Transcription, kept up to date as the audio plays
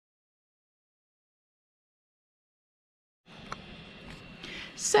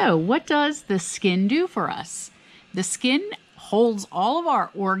So, what does the skin do for us? The skin holds all of our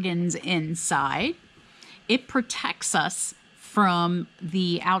organs inside. It protects us from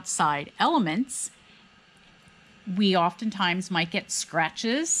the outside elements. We oftentimes might get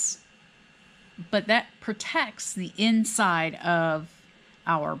scratches, but that protects the inside of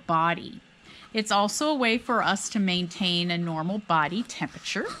our body. It's also a way for us to maintain a normal body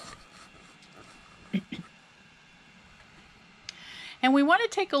temperature. And we want to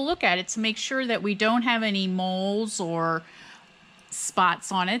take a look at it to make sure that we don't have any moles or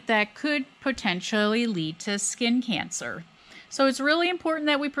spots on it that could potentially lead to skin cancer. So it's really important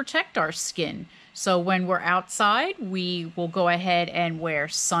that we protect our skin. So when we're outside, we will go ahead and wear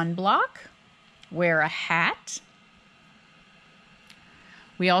sunblock, wear a hat.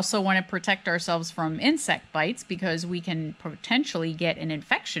 We also want to protect ourselves from insect bites because we can potentially get an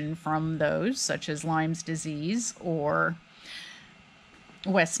infection from those, such as Lyme's disease or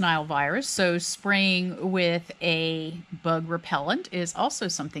West Nile virus. So spraying with a bug repellent is also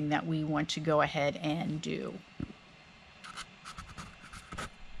something that we want to go ahead and do.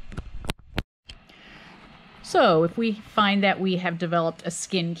 So if we find that we have developed a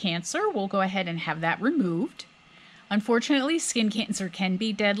skin cancer, we'll go ahead and have that removed. Unfortunately, skin cancer can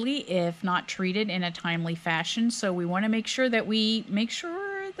be deadly if not treated in a timely fashion, so we want to make sure that we make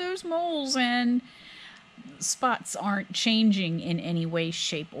sure those moles and spots aren't changing in any way,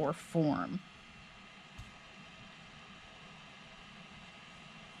 shape, or form.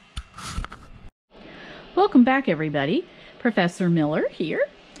 Welcome back, everybody. Professor Miller here,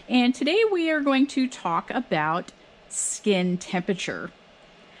 and today we are going to talk about skin temperature.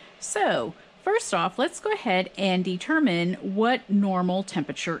 So, first off, let's go ahead and determine what normal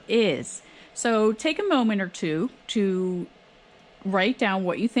temperature is. So take a moment or two to write down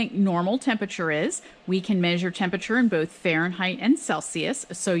what you think normal temperature is. We can measure temperature in both Fahrenheit and Celsius,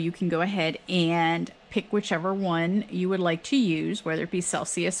 so you can go ahead and pick whichever one you would like to use, whether it be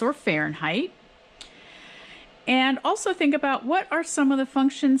Celsius or Fahrenheit. And also think about what are some of the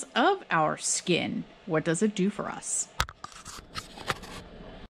functions of our skin. What does it do for us?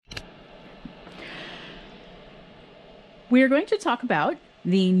 We are going to talk about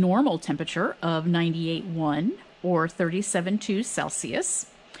the normal temperature of 98.1 or 37.2 Celsius,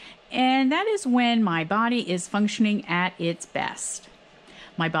 and that is when my body is functioning at its best.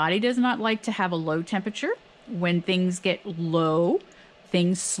 My body does not like to have a low temperature. When things get low,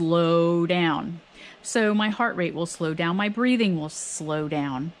 things slow down. So my heart rate will slow down, my breathing will slow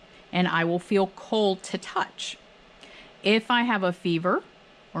down, and I will feel cold to touch. If I have a fever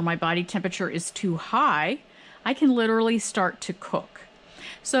or my body temperature is too high, I can literally start to cook.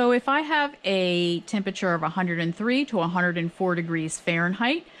 So if I have a temperature of 103 to 104 degrees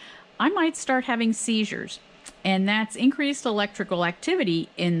Fahrenheit, I might start having seizures. And that's increased electrical activity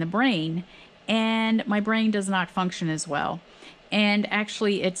in the brain, and my brain does not function as well. And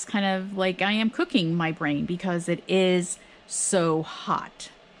actually, it's kind of like I am cooking my brain because it is so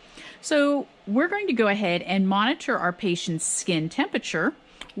hot. So we're going to go ahead and monitor our patient's skin temperature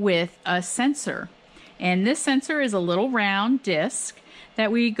with a sensor. And this sensor is a little round disc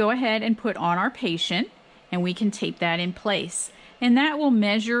that we go ahead and put on our patient, and we can tape that in place. And that will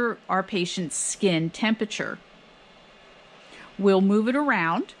measure our patient's skin temperature. We'll move it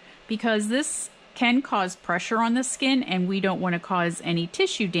around because this can cause pressure on the skin, and we don't want to cause any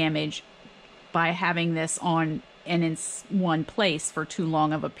tissue damage by having this on and in one place for too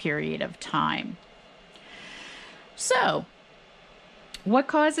long of a period of time. So, what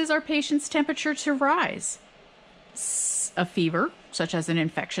causes our patient's temperature to rise? A fever, such as an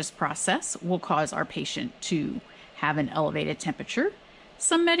infectious process, will cause our patient to have an elevated temperature.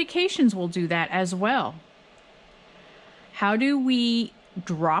 Some medications will do that as well. How do we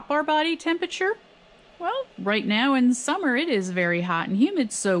drop our body temperature? Well, right now in summer it is very hot and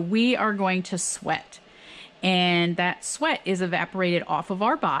humid, so we are going to sweat. And that sweat is evaporated off of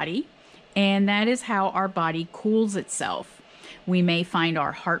our body, and that is how our body cools itself. We may find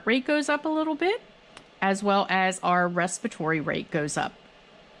our heart rate goes up a little bit, as well as our respiratory rate goes up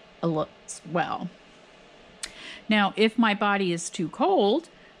a little as well. Now, if my body is too cold,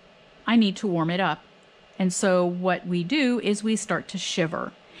 I need to warm it up. And so what we do is we start to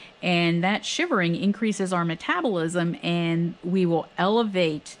shiver. And that shivering increases our metabolism, and we will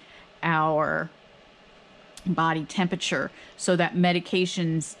elevate our body temperature so that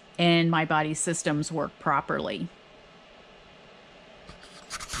medications and my body's systems work properly.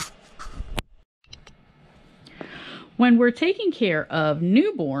 When we're taking care of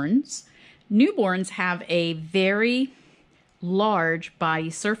newborns, newborns have a very large body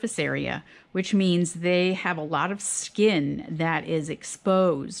surface area, which means they have a lot of skin that is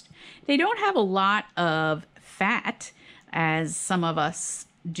exposed. They don't have a lot of fat, as some of us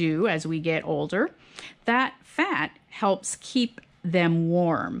do as we get older. That fat helps keep them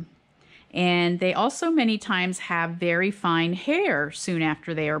warm. And they also many times have very fine hair soon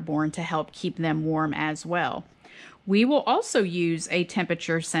after they are born to help keep them warm as well. We will also use a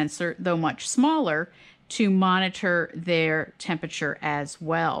temperature sensor, though much smaller, to monitor their temperature as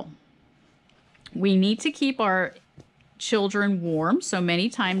well. We need to keep our children warm, so many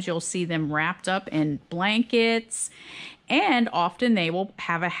times you'll see them wrapped up in blankets, and often they will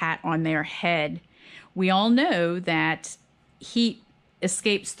have a hat on their head. We all know that heat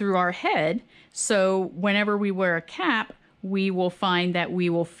escapes through our head, so whenever we wear a cap, we will find that we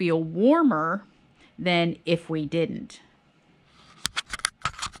will feel warmer than if we didn't.